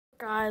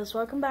Guys,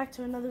 welcome back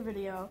to another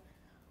video.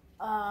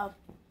 I'm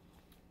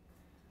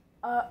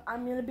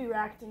gonna be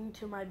reacting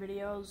to my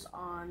videos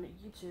on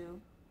YouTube.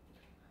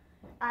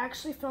 I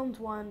actually filmed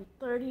one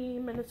 30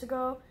 minutes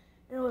ago,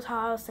 and it was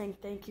how I was saying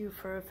thank you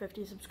for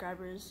 50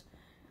 subscribers.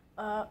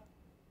 Thank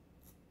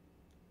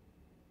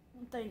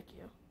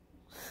you.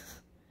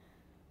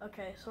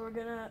 Okay, so we're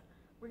gonna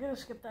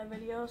skip that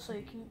video so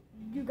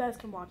you guys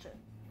can watch it.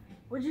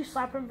 Would you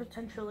slap him for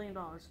 $10 trillion?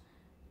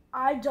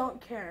 I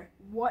don't care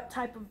what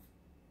type of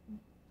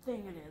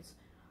thing it is.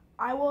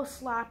 I will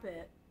slap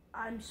it.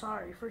 I'm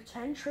sorry. For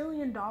 $10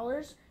 trillion?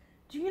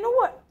 Do you know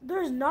what?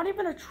 There's not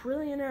even a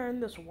trillionaire in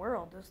this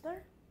world, is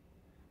there?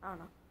 I don't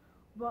know.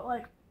 But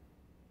like,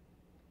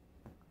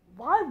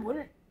 why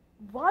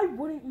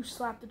wouldn't you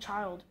slap the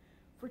child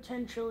for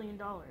 $10 trillion?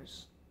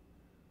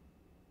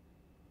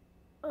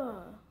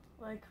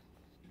 Like,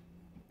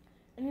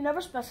 and you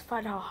never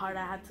specified how hard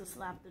I had to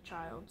slap the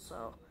child,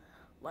 so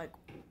like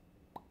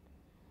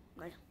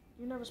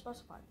you never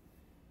specified.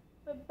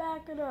 But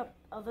back it up.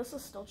 Oh, this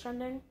is still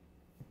trending.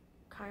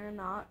 Kinda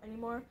not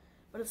anymore.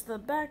 But it's the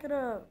back it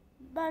up.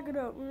 Back it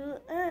up.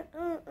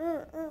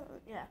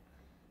 Yeah,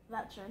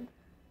 that trend.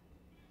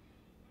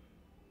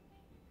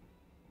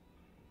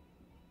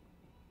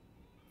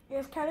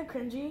 It's kind of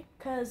cringy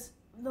because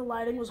the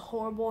lighting was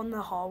horrible in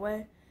the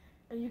hallway.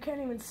 And you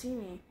can't even see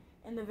me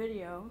in the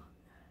video.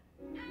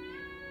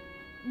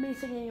 Me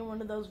singing in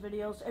one of those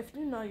videos. If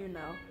you know, you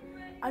know.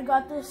 I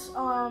got this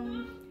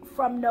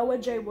from Noah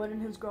J. Wood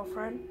and his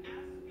girlfriend.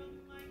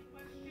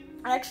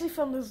 I actually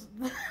filmed this,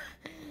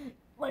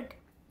 like,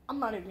 I'm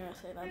not even gonna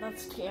say that,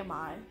 that's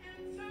TMI.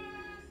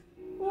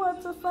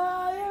 What's a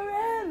fire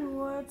and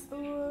what's the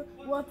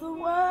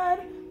word,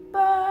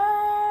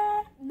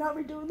 but not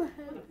redoing the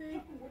head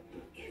thing.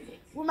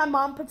 When my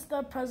mom puts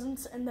the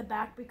presents in the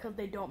back because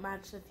they don't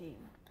match the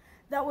theme.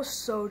 That was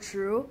so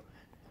true,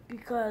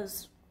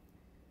 because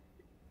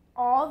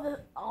all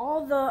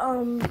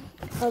the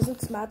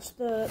presents match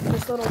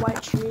this little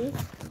white tree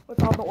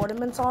with all the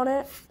ornaments on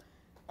it,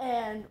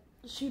 and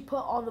she put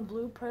all the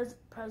blue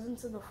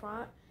presents in the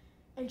front,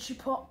 and she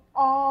put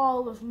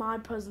all of my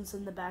presents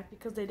in the back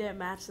because they didn't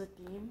match the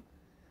theme.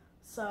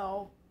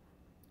 So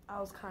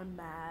I was kind of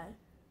mad.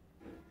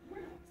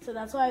 So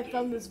that's why I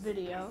filmed this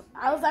video.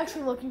 I was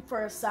actually looking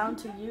for a sound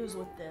to use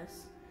with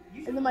this,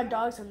 and then my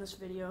dog's in this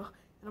video,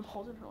 and I'm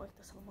holding her like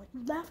this, and I'm like,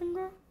 "You laughing,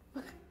 girl?"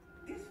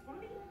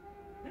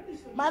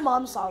 My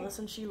mom saw this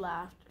and she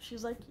laughed.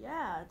 She's like,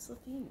 "Yeah, it's the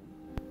theme."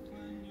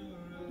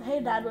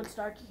 Hey, Dad, what's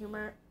dark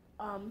humor?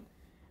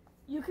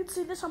 You could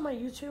see this on my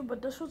YouTube,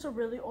 but this was a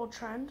really old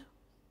trend.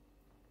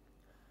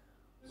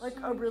 Like,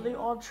 a really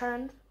old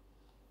trend.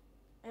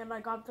 And I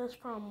got this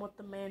from What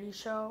the Manny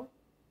Show,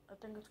 I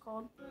think it's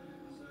called.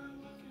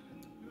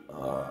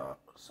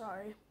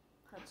 Sorry,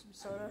 had some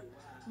soda.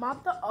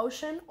 Mop the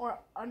ocean or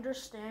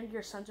understand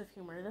your sense of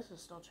humor. This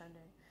is still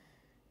trending.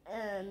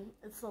 And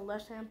it's the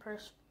left hand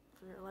purse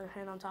for your left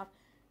hand on top.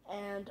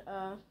 And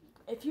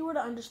if you were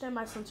to understand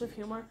my sense of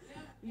humor,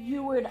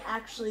 you would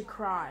actually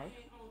cry.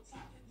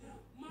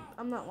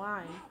 I'm not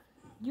lying.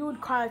 You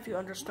would cry if you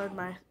understood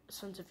my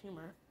sense of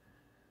humor.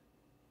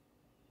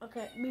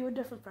 Okay, me with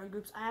different friend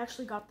groups. I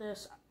actually got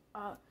this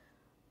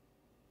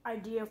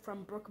idea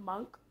from Brooke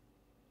Monk.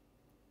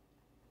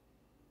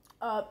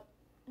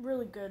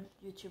 Really good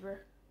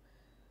YouTuber.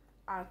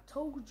 I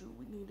told you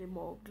we needed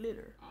more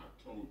glitter.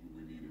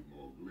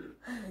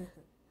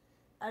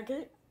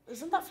 Okay,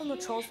 isn't that from the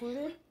Trolls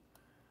movie?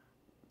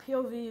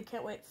 POV, you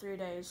can't wait 3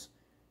 days.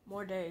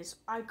 More days.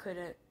 I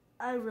couldn't.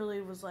 I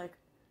really was like,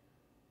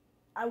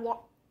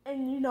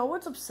 and you know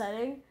what's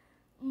upsetting?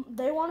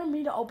 They wanted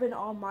me to open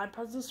all my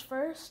presents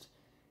first,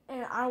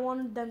 and I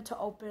wanted them to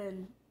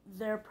open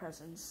their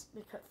presents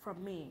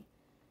from me.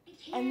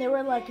 And they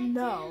were like,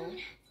 no.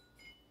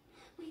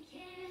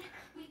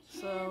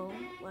 So,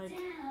 like,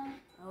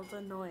 that was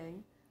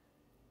annoying.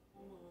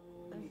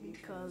 And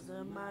because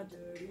of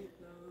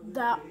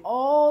that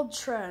old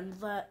trend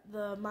that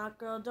my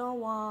girl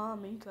don't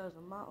want me because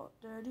of my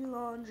dirty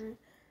laundry.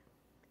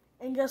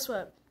 And guess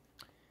what?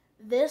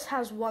 This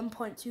has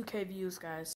 1.2K views, guys.